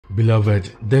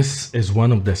Beloved, this is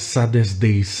one of the saddest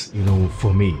days,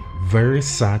 for me. Very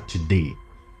sad today.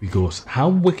 Because how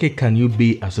wicked can you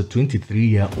be as a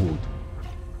 23-year-old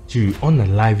to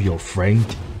unalive your friend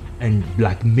and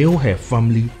blackmail her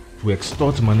family to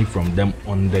extort money from them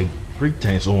on the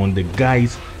pretense or on the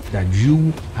guise that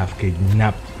you have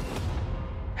kidnapped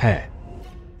her?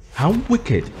 How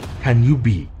wicked can you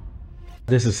be?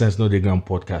 This is Sense No The Ground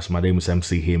podcast. My name is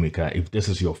MC Haymaker. If this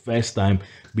is your first time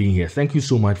being here, thank you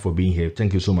so much for being here.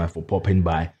 Thank you so much for popping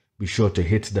by. Be sure to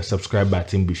hit the subscribe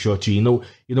button. Be sure to, you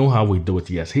know how we do it.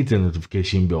 Yes, hit the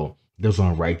notification bell. This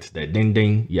one right there. Ding,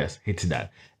 ding. Yes, hit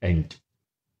that. And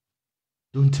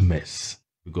don't miss,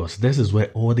 because this is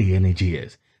where all the energy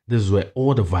is. This is where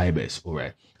all the vibe is. All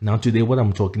right. Now, today, what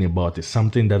I'm talking about is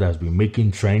something that has been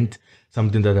making trend,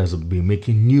 something that has been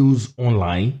making news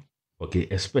online. Okay,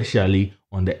 especially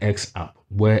on the X app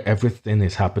where everything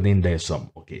is happening there.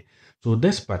 Okay, so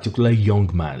this particular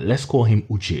young man, let's call him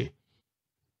Uche,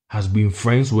 has been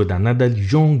friends with another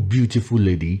young, beautiful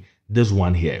lady. This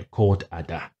one here called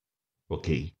Ada.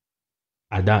 Okay,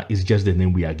 Ada is just the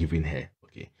name we are giving her.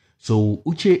 Okay, so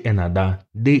Uche and Ada,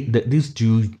 these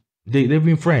two, they've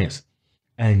been friends,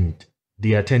 and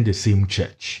they attend the same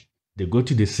church. They go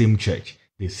to the same church.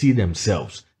 They see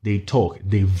themselves. They talk.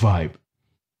 They vibe.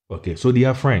 Okay, so they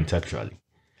are friends actually.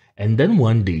 And then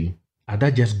one day,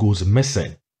 Ada just goes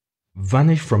missing,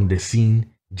 vanished from the scene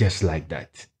just like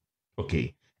that.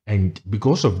 Okay, and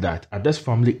because of that, Ada's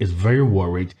family is very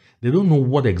worried. They don't know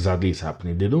what exactly is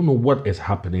happening. They don't know what is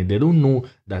happening. They don't know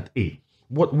that, hey,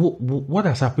 what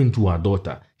has happened to our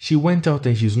daughter? She went out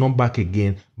and she's not back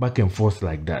again, back and forth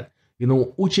like that.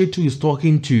 Uche too is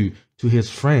talking to his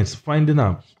friends, finding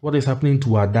out what is happening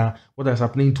to Ada, what is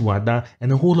happening to Ada,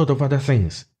 and a whole lot of other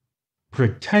things,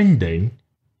 pretending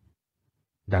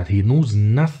that he knows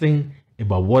nothing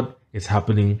about what is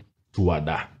happening to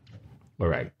Ada. All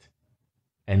right.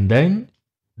 And then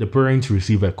the parents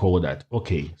receive a call that,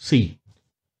 okay, see,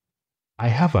 I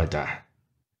have Ada.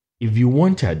 If you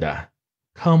want Ada,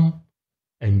 come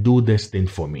and do this thing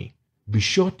for me. Be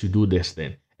sure to do this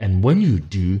thing. And when you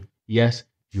do, yes,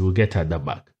 you will get Ada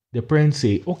back. The parents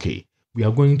say, okay, we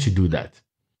are going to do that.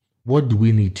 What do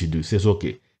we need to do? Says,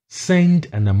 okay, send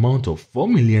an amount of 4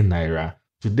 million naira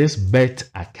to this bet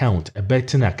account, a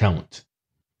betting account.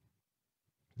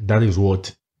 That is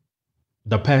what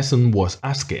the person was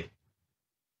asking.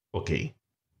 Okay,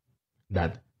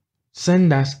 that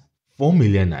send us 4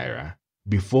 million naira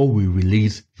before we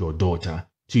release your daughter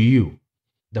to you.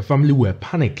 The family were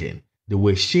panicking. They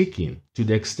were shaking to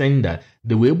the extent that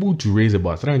they were able to raise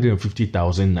about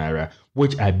 350,000 naira,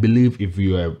 which I believe if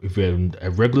you're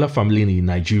a regular family in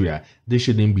Nigeria, this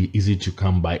shouldn't be easy to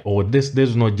come by. Or this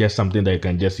is not just something that you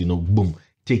can just, boom,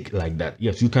 take like that.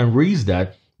 Yes, you can raise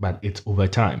that, but it's over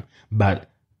time. But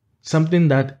something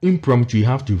that impromptu you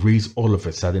have to raise all of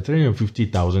a sudden,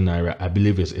 350,000 naira, I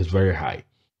believe is very high.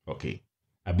 Okay,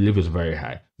 I believe it's very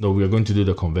high. No, we are going to do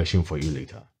the conversion for you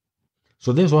later.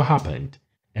 So this is what happened.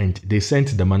 And they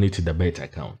sent the money to the bet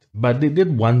account. But they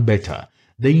did one better.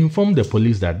 They informed the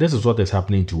police that this is what is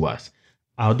happening to us.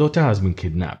 Our daughter has been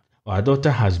kidnapped. Our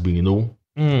daughter has been,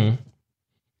 And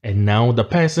now the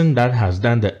person that has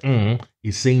done the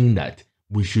is saying that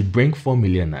we should bring 4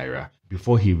 million naira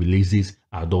before he releases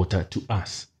our daughter to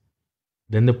us.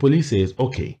 Then the police says,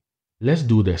 okay, let's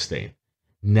do this thing.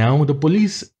 Now the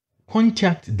police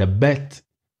contact the bet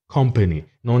company.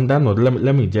 No,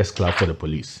 let me just clap for the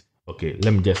police. Okay,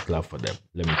 let me just clap for them.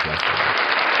 Let me clap for them.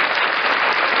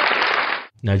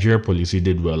 Nigeria police, you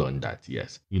did well on that.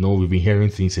 Yes. We've been hearing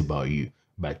things about you,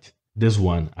 but this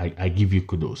one, I give you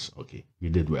kudos. Okay, you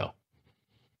did well.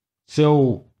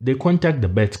 So they contact the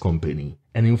bet company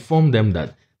and inform them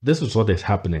that this is what is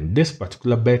happening. This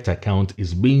particular bet account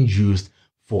is being used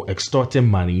for extorting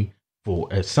money for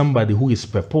somebody who is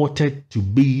purported to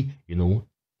be,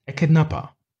 a kidnapper.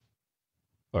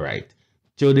 All right.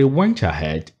 So they went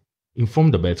ahead,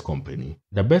 informed the bet company.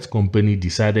 The bet company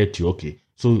decided to, okay,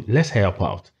 so let's help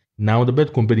out. Now the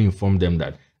bet company informed them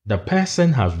that the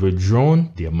person has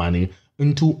withdrawn their money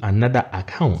into another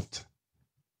account,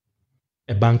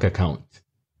 a bank account.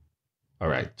 All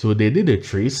right. So they did a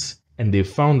trace and they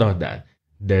found out that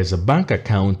there's a bank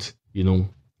account,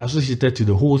 associated to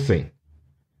the whole thing.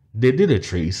 They did a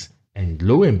trace and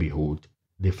lo and behold,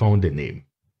 they found the name.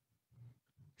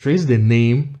 Trace the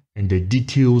name and the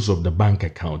details of the bank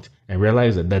account and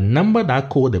realize that the number that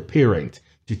called the parent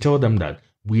to tell them that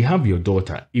we have your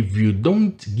daughter. If you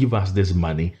don't give us this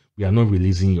money, we are not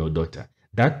releasing your daughter.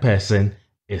 That person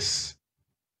is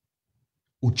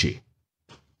Uche.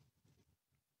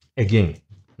 Again,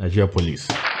 Nigeria police.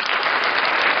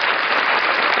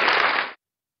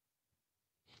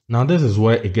 Now, this is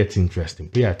where it gets interesting.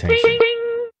 Pay attention.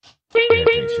 Pay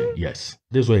attention. Yes,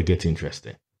 this is where it gets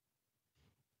interesting.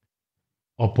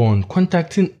 Upon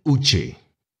contacting Uche,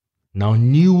 now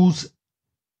news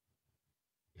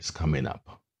is coming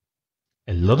up.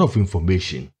 A lot of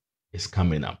information is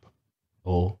coming up.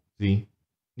 Oh, see?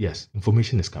 Yes,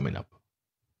 information is coming up.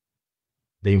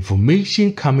 The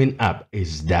information coming up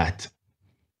is that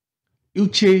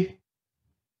Uche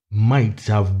might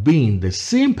have been the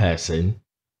same person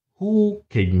who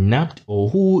kidnapped or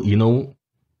who,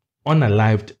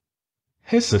 unalived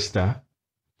his sister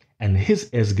and his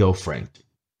ex-girlfriend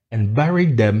and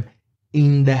buried them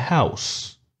in the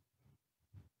house.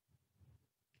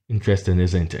 Interesting,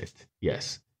 isn't it?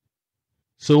 Yes.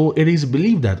 So it is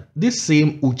believed that this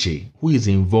same Uche, who is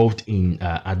involved in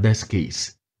Ada's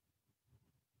case,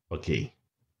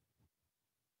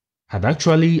 had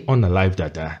actually unalived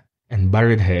Ada and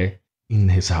buried her in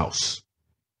his house.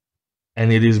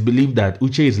 And it is believed that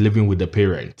Uche is living with the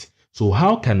parent. So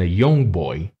how can a young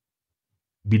boy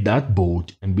be that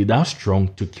bold and be that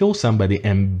strong to kill somebody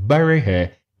and bury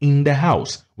her in the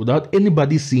house without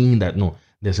anybody seeing that, no,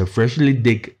 there's a freshly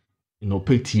dig,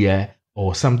 pit here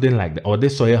or something like that, or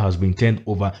this soil has been turned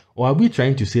over? Or are we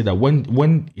trying to say that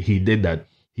when he did that,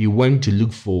 he went to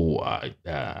look for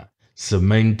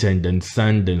cement and then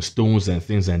sand and stones and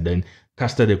things and then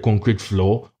casted a concrete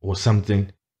floor or something?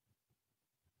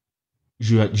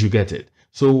 You get it?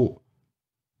 So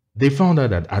they found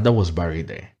out that Ada was buried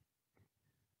there.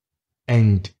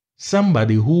 And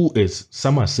somebody who is,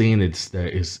 some are saying is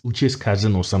Uche's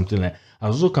cousin or something like,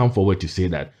 has also come forward to say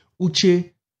that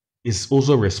Uche is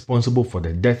also responsible for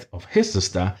the death of his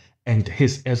sister and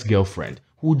his ex-girlfriend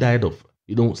who died of,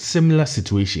 similar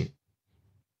situation.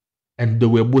 And they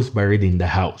were both buried in the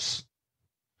house.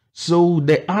 So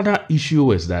the other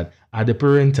issue is that, are the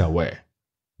parents aware?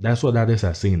 That's what others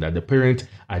are saying, that the parents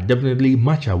are definitely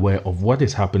much aware of what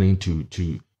is happening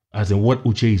to as in what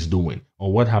Uche is doing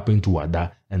or what happened to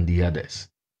Ada and the others.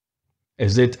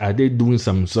 Are they doing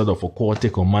some sort of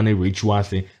occultic or money ritual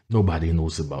thing? Nobody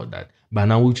knows about that. But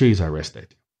now Uche is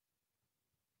arrested.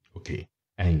 Okay.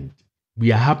 And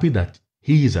we are happy that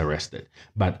he is arrested.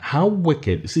 But how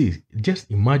wicked, see,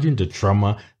 just imagine the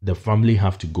trauma the family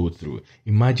have to go through.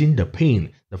 Imagine the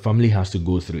pain the family has to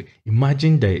go through.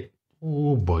 Imagine the,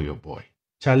 oh boy.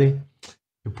 Charlie,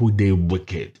 people, they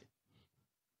wicked.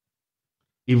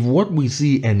 If what we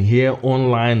see and hear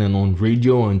online and on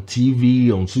radio, on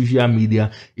TV, on social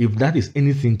media, if that is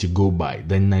anything to go by,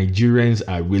 then Nigerians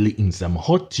are really in some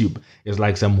hot tube. It's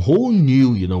like some whole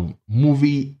new,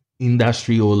 movie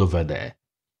industry all over there.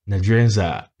 Nigerians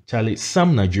are, Charlie,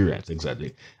 some Nigerians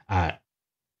exactly,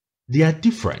 they are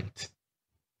different.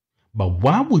 But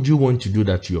why would you want to do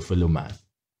that to your fellow man?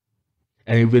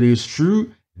 And if it is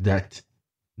true that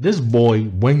this boy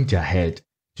went ahead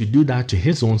to do that to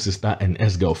his own sister and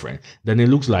ex-girlfriend, then it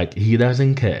looks like he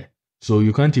doesn't care. So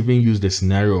you can't even use the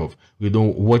scenario of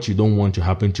what you don't want to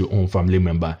happen to your own family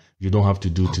member, you don't have to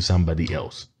do to somebody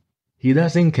else. He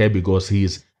doesn't care because he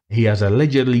has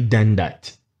allegedly done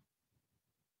that.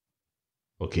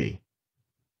 Okay.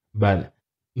 But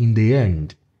in the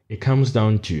end, it comes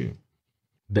down to,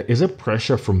 there is a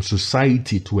pressure from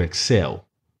society to excel.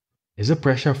 Is it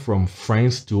pressure from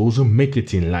friends to also make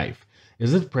it in life?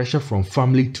 Is it pressure from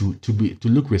family to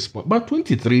look responsible? But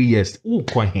 23 years, oh,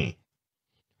 quite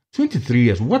 23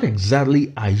 years, what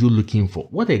exactly are you looking for?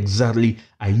 What exactly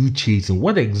are you chasing?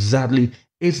 What exactly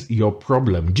is your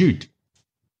problem, dude?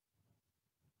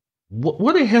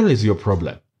 What the hell is your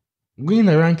problem? Going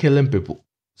around killing people.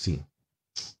 See.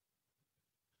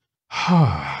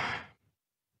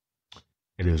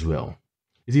 It is well.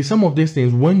 You see, some of these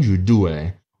things, when you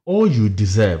do, all you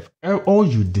deserve, all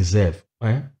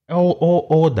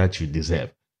that you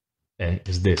deserve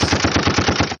is this.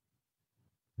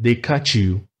 They catch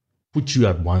you, put you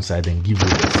at one side and give you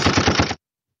this.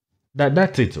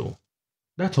 That's it all.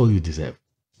 That's all you deserve.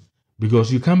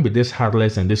 Because you can't be this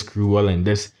heartless and this cruel and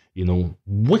this,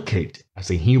 wicked as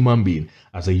a human being,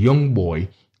 as a young boy,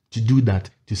 to do that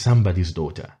to somebody's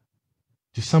daughter,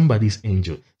 to somebody's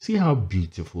angel. See how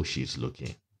beautiful she's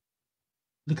looking.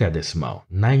 Look at the smile.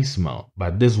 Nice smile.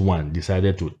 But this one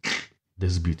decided to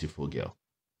this beautiful girl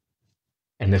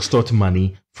and extort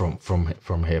money from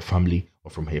her family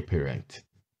or from her parent.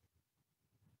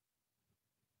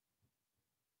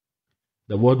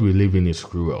 The world we live in is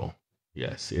cruel.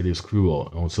 Yes, it is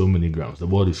cruel on so many grounds. The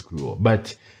world is cruel.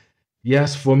 But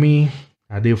yes, for me,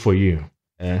 I did for you.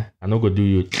 I'm not going to do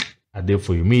you. I did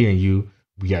for you. Me and you,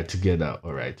 we are together.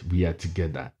 All right. We are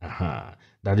together.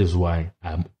 That is why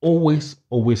I'm always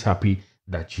happy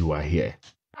that you are here.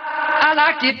 I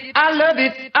like it, I love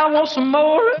it, I want some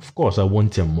more. Of course, I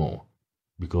want some more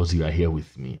because you are here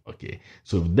with me. Okay.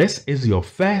 So if this is your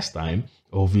first time,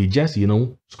 or if you just,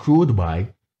 scrolled by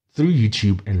through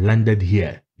YouTube and landed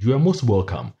here, you are most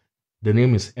welcome. The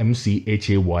name is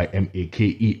MCHAYMAKER,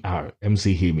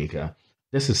 MC Haymaker.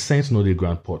 This is Sense No the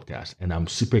Ground podcast, and I'm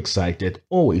super excited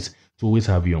always to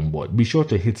have you on board. Be sure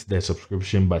to hit the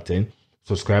subscribe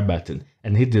button,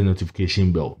 and hit the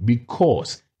notification bell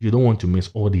because you don't want to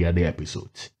miss all the other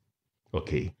episodes.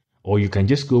 Okay. Or you can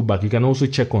just go back. You can also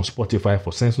check on Spotify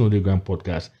for Sense No the Ground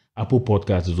podcast. Apple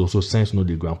Podcast is also Sense No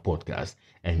the Ground podcast.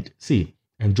 And see,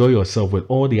 enjoy yourself with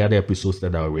all the other episodes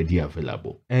that are already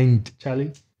available. And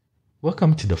Charlie,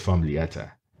 welcome to the family,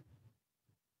 Ata.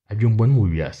 I've been one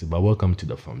movie, but welcome to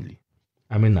the family.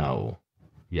 I mean, now,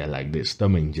 yeah, like this,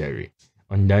 Tom and Jerry.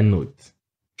 On that note,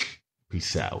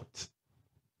 peace out.